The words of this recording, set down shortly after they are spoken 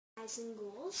guys and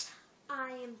ghouls.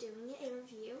 I am doing a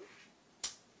review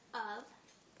of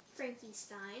Frankie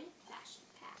Stien Fashion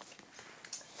Pack.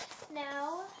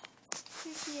 Now,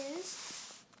 here she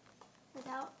is,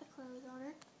 without the clothes on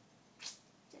her.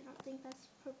 I don't think that's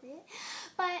appropriate.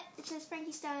 But it says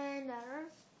Frankie Stien, daughter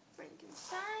of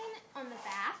Frankenstein. On the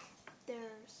back,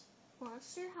 there's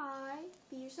Monster High,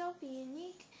 be yourself, be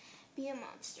unique, be a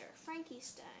monster. Frankie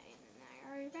Stien, and I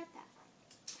already read that.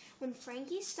 When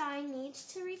Frankie Stien needs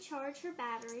to recharge her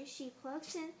battery, she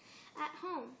plugs in at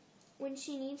home. When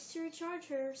she needs to recharge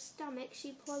her stomach,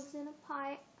 she plugs in a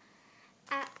pie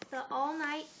at the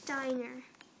all-night diner.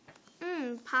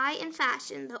 Pie and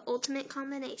fashion, the ultimate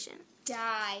combination.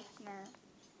 Diner.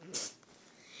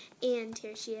 And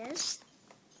here she is.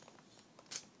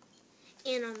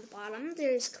 And on the bottom,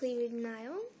 there's Cleavage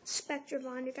Nile, Spectre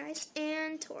Vondergeist,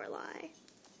 and Torlai.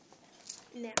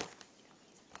 Now,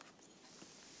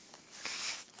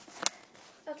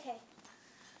 okay.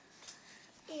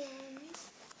 And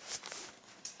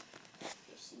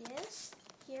here she is.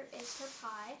 Here is her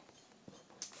pie.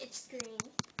 It's green.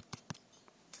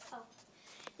 Oh,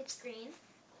 it's green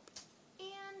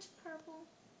and purple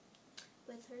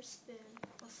with her spoon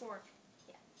or fork.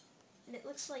 Yeah, and it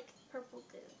looks like purple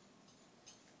goo.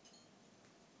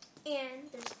 And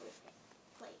there's a blue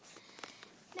plate.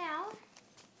 Now,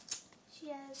 she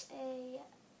has a,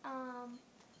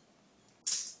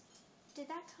 did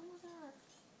that come with her?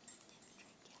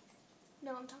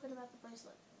 No, I'm talking about the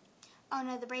bracelet. Oh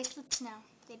no, the bracelets, no,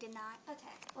 they did not.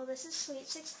 Okay, well this is Sweet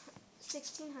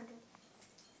 1600.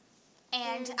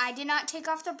 And I did not take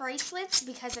off the bracelets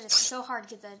because it is so hard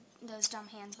to get those dumb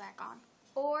hands back on.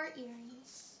 Or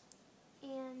earrings.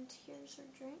 And here's her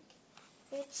drink.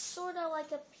 It's sort of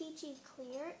like a peachy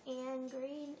clear and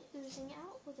green oozing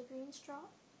out with a green straw.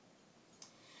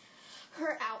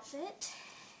 Her outfit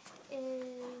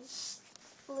is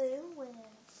blue with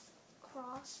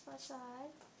cross by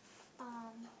side,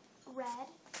 red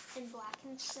and black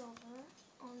and silver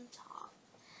on top.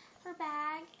 Her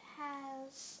bag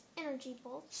has energy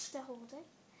bolts to hold it,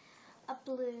 a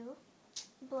blue,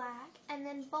 black, and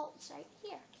then bolts right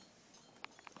here.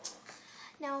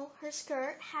 Now, her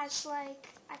skirt has like,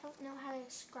 I don't know how to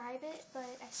describe it, but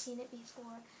I've seen it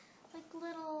before, like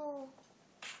little,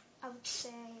 I would say,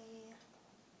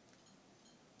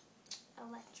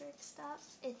 electric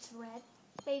stuff. It's red,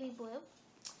 baby blue,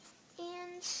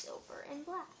 and silver and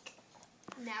black.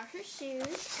 Now her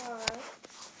shoes are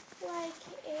like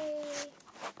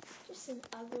just an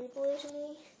ugly blue to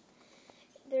me.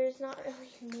 There's not really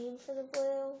a name for the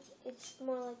blue. It's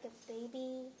more like a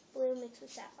baby blue mixed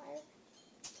with sapphire.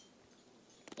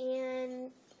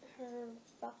 And her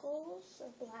buckles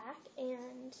are black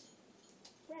and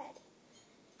red.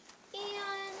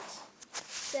 And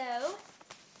so,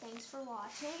 thanks for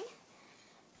watching.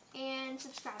 And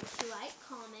subscribe if you like,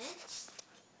 comment.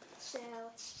 So,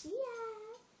 see ya!